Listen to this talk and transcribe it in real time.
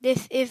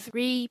This is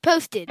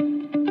reposted.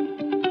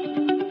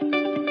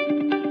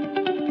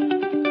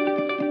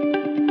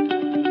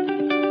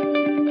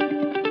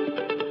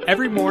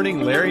 Every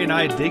morning, Larry and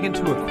I dig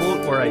into a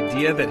quote or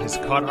idea that has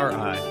caught our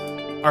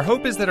eye. Our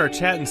hope is that our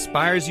chat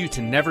inspires you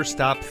to never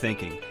stop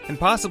thinking and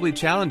possibly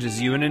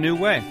challenges you in a new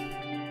way.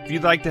 If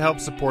you'd like to help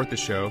support the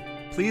show,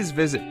 please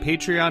visit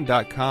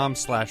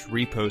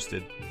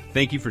patreon.com/reposted.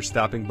 Thank you for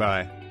stopping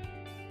by.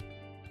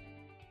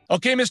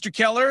 Okay, Mr.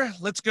 Keller,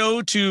 let's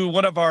go to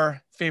one of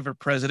our favorite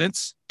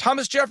presidents,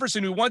 Thomas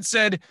Jefferson, who once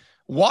said,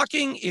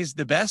 walking is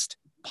the best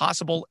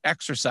possible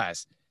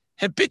exercise.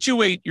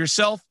 Habituate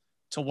yourself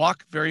to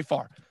walk very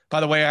far. By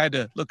the way, I had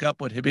to look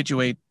up what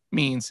habituate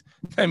means.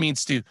 That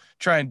means to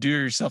try and do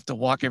yourself to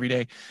walk every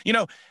day. You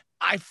know,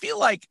 I feel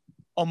like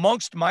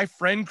amongst my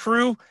friend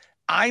crew,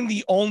 I'm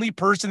the only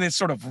person that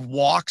sort of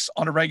walks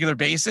on a regular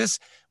basis,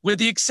 with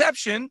the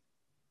exception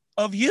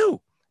of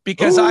you,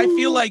 because I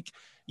feel like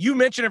you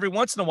mention every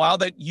once in a while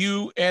that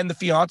you and the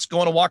fiance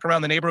go on a walk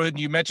around the neighborhood, and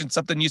you mentioned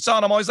something you saw,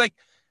 and I'm always like,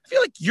 I feel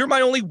like you're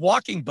my only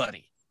walking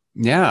buddy.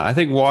 Yeah, I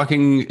think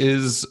walking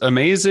is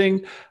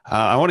amazing.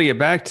 I want to get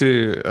back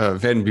to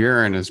Van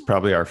Buren is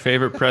probably our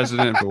favorite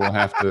president, but we'll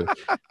have to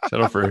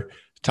settle for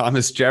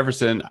Thomas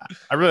Jefferson.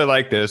 I really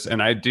like this,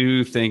 and I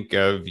do think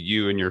of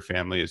you and your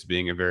family as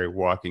being a very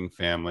walking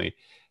family.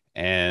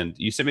 And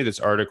you sent me this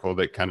article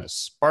that kind of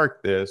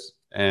sparked this.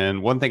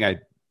 And one thing I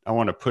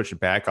want to push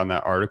back on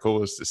that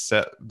article is to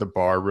set the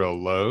bar real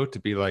low, to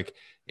be like,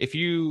 if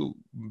you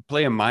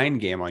play a mind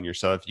game on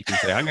yourself, you can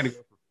say, I'm going to go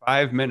for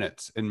 5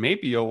 minutes and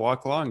maybe you'll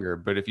walk longer.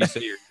 But if you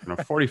say you're on a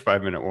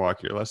 45-minute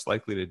walk, you're less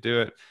likely to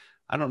do it.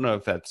 I don't know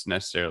if that's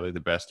necessarily the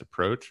best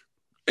approach.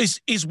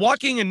 Is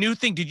walking a new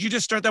thing? Did you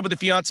just start that with the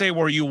fiance, or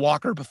were you a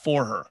walker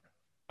before her?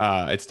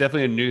 It's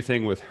definitely a new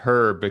thing with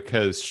her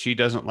because she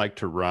doesn't like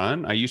to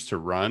run. I used to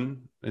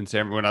run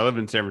when I lived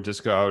in San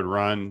Francisco. I would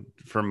run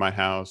from my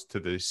house to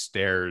the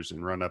stairs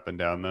and run up and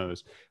down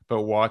those.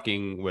 But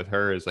walking with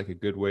her is like a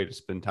good way to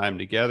spend time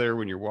together.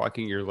 When you're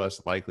walking, you're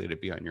less likely to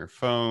be on your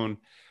phone.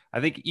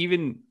 I think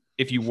even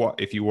if you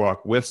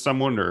walk with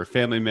someone or a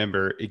family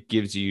member, it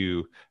gives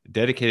you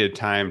dedicated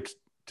time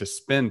to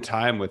spend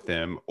time with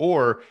them.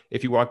 Or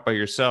if you walk by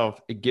yourself,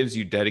 it gives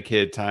you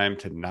dedicated time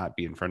to not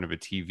be in front of a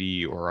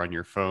TV or on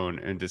your phone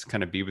and just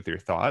kind of be with your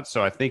thoughts.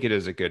 So I think it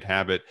is a good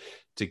habit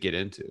to get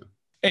into.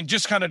 And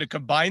just kind of to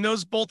combine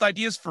those both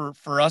ideas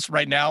for us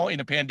right now in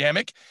a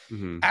pandemic,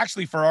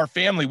 actually for our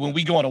family, when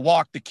we go on a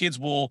walk, the kids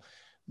will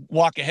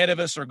walk ahead of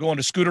us or go on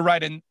a scooter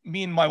ride, and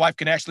me and my wife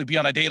can actually be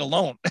on a date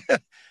alone.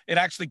 It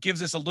actually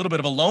gives us a little bit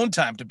of alone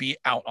time to be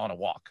out on a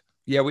walk.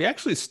 Yeah, we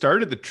actually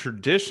started the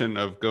tradition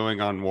of going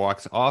on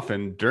walks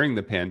often during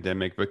the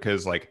pandemic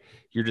because like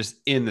you're just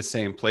in the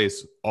same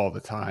place all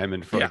the time.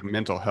 And for like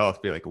mental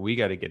health, be like, we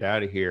got to get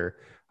out of here.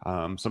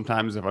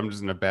 Sometimes if I'm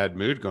just in a bad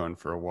mood, going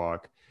for a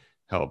walk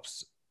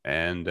helps.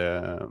 And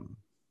do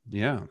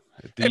you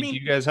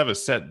guys have a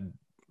set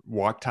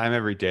walk time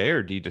every day,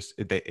 or do you just,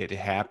 it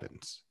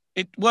happens?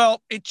 It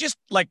just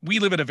like, we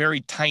live in a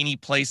very tiny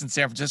place in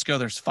San Francisco.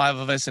 There's 5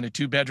 of us in a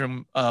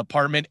 2-bedroom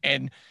apartment,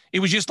 and it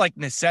was just like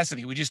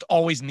necessity. We just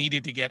always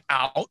needed to get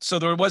out. So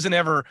there wasn't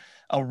ever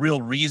a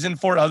real reason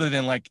for it other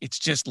than like, it's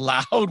just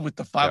loud with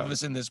the 5 of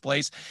us in this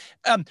place.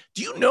 Do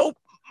you know,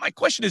 my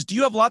question is, do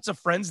you have lots of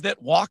friends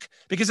that walk?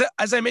 Because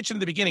as I mentioned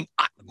in the beginning,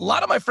 a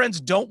lot of my friends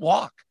don't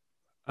walk.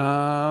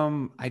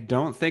 I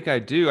don't think I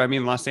do. I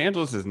mean, Los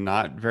Angeles is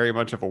not very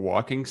much of a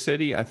walking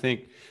city. I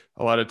think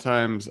a lot of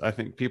times,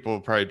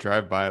 people probably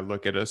drive by,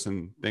 look at us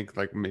and think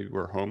like maybe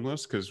we're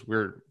homeless because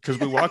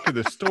we walk to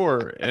the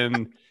store,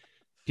 and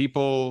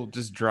people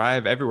just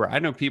drive everywhere. I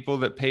know people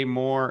that pay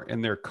more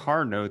in their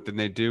car note than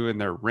they do in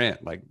their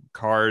rent, like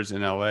cars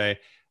in LA.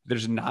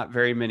 There's not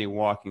very many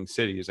walking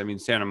cities. I mean,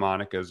 Santa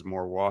Monica is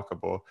more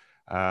walkable.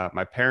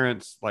 My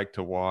parents like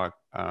to walk,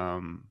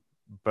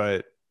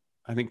 but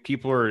I think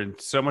people are in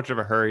so much of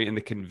a hurry, and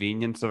the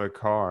convenience of a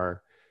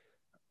car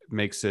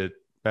makes it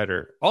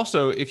better.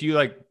 Also, if you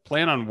like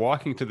plan on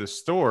walking to the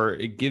store,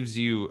 it gives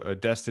you a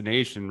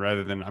destination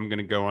rather than I'm going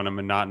to go on a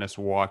monotonous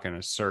walk in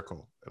a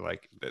circle.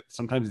 Like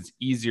sometimes it's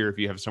easier if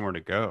you have somewhere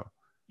to go.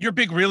 You're a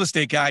big real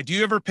estate guy. Do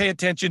you ever pay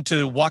attention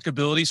to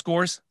walkability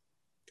scores?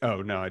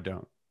 Oh, no, I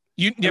don't.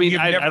 I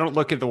don't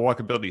look at the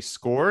walkability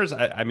scores.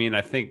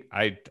 I think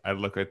I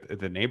look at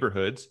the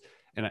neighborhoods,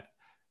 and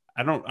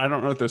I don't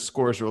know what those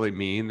scores really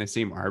mean. They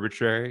seem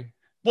arbitrary.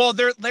 Well,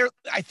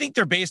 I think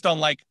they're based on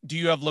like, do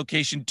you have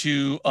location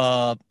to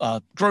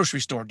a grocery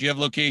store? Do you have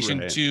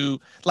location to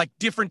like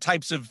different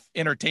types of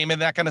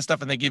entertainment, that kind of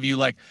stuff? And they give you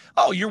like,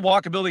 oh, your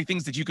walkability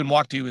things that you can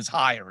walk to is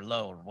high or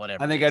low or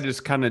whatever. I think I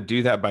just kind of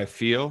do that by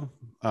feel.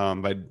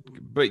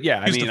 But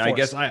yeah, I mean, I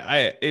guess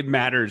it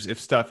matters if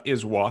stuff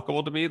is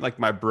walkable to me. Like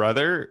my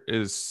brother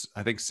is,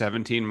 I think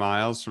 17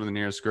 miles from the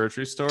nearest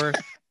grocery store.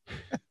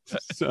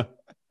 So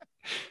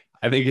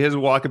I think his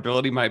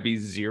walkability might be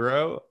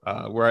 0.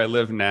 Where I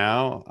live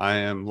now, I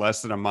am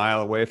less than a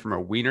mile away from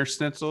a Wiener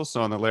Schnitzel.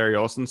 So on the Larry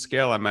Olson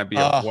scale, I might be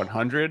at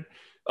 100.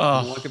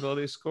 on the Oh,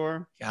 walkability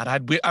score. God,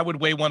 I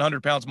would weigh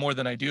 100 pounds more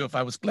than I do if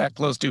I was that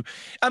close to.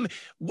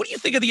 What do you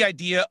think of the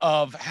idea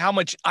of how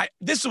much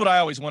this is what I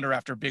always wonder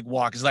after a big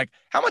walk is like,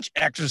 how much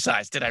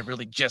exercise did I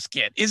really just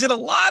get? Is it a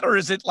lot or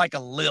is it like a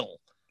little?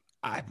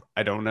 I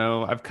don't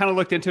know. I've kind of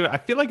looked into it. I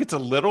feel like it's a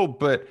little,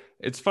 but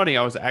it's funny.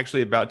 I was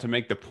actually about to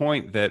make the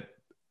point that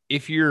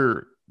if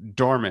you're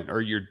dormant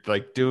or you're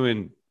like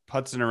doing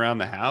putzing around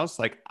the house,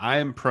 like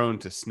I'm prone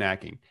to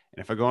snacking. And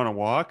if I go on a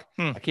walk,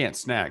 I can't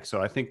snack.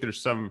 So I think there's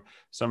some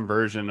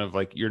version of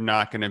like you're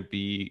not going to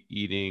be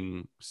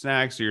eating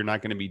snacks or you're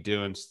not going to be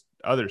doing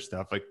other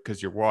stuff like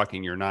because you're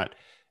walking,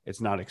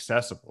 it's not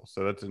accessible.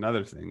 So that's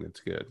another thing that's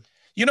good.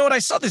 You know what? I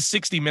saw this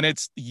 60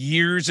 Minutes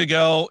years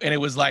ago, and it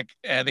was like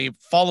they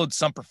followed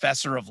some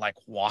professor of like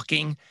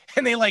walking,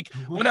 and they like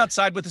went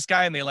outside with this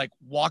guy, and they like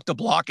walked a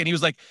block, and he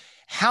was like,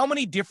 "How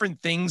many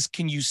different things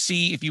can you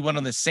see if you went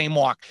on the same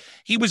walk?"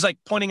 He was like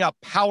pointing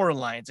out power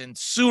lines and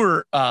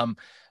sewer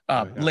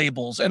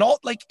labels, and all.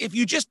 Like if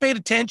you just paid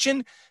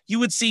attention, you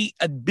would see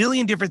a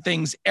billion different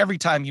things every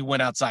time you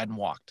went outside and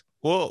walked.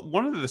 Well,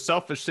 one of the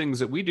selfish things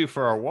that we do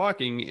for our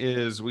walking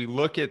is we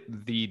look at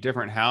the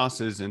different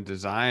houses and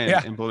design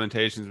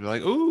implementations. We're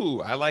like,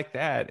 ooh, I like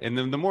that. And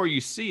then the more you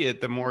see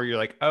it, the more you're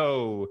like,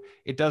 oh,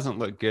 it doesn't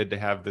look good to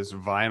have this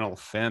vinyl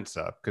fence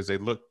up because they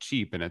look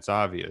cheap and it's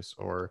obvious,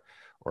 or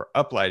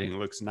uplighting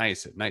looks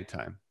nice at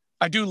nighttime.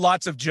 I do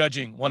lots of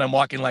judging when I'm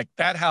walking, like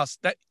that house,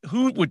 that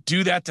who would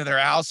do that to their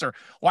house, or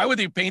why would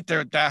they paint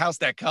that house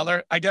that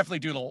color? I definitely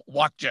do the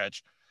walk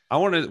judge. I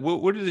want to,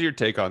 what is your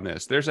take on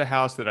this? There's a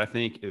house that I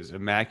think is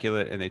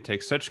immaculate and they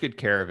take such good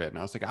care of it. And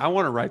I was like, I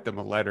want to write them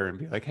a letter and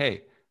be like,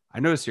 hey, I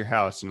noticed your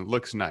house and it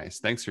looks nice.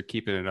 Thanks for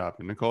keeping it up.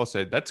 And Nicole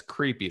said, that's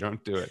creepy.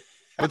 Don't do it.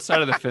 What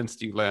side of the fence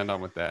do you land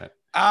on with that?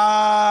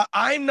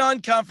 I'm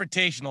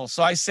non-confrontational,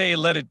 so I say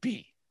let it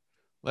be.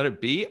 Let it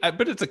be?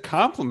 But it's a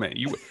compliment.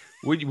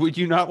 Would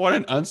you not want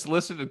an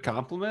unsolicited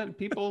compliment?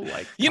 People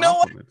like you know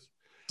what?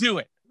 Do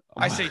it.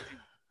 I say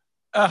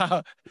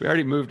we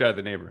already moved out of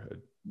the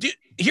neighborhood.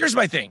 Here's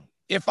my thing.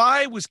 If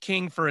I was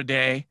king for a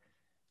day,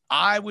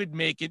 I would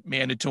make it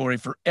mandatory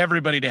for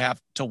everybody to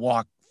have to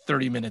walk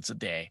 30 minutes a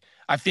day.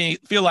 I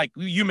feel like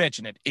you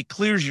mentioned it. It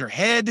clears your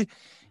head.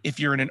 If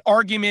you're in an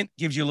argument,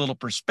 gives you a little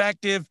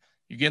perspective.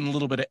 You're getting a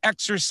little bit of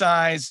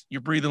exercise.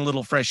 You're breathing a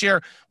little fresh air.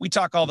 We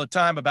talk all the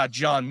time about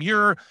John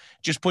Muir.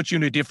 Just puts you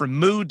in a different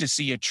mood to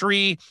see a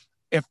tree.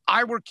 If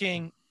I were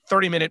king,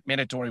 30-minute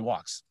mandatory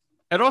walks.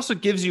 It also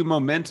gives you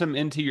momentum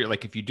into your,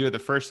 like if you do it the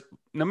first,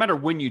 no matter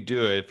when you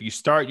do it, if you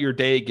start your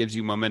day, it gives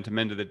you momentum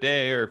into the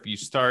day, or if you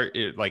start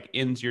it like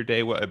ends your day,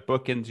 a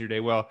book ends your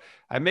day well.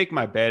 I make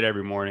my bed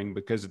every morning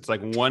because it's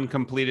like one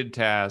completed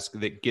task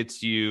that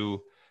gets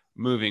you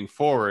moving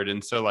forward.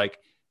 And so like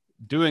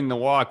doing the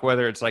walk,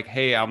 whether it's like,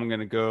 hey, I'm going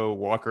to go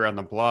walk around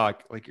the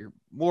block, like you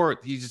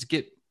just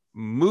get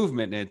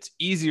movement and it's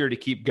easier to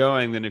keep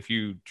going than if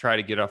you try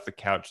to get off the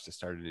couch to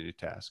start a new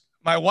task.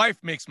 My wife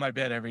makes my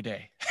bed every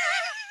day.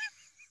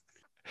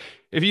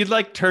 If you'd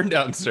like turn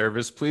down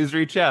service, please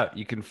reach out.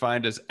 You can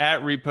find us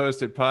at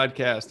Reposted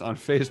Podcast on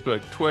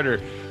Facebook,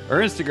 Twitter, or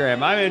Instagram.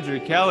 I'm Andrew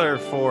Keller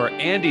for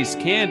Andy's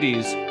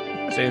Candies,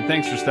 saying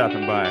thanks for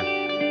stopping by.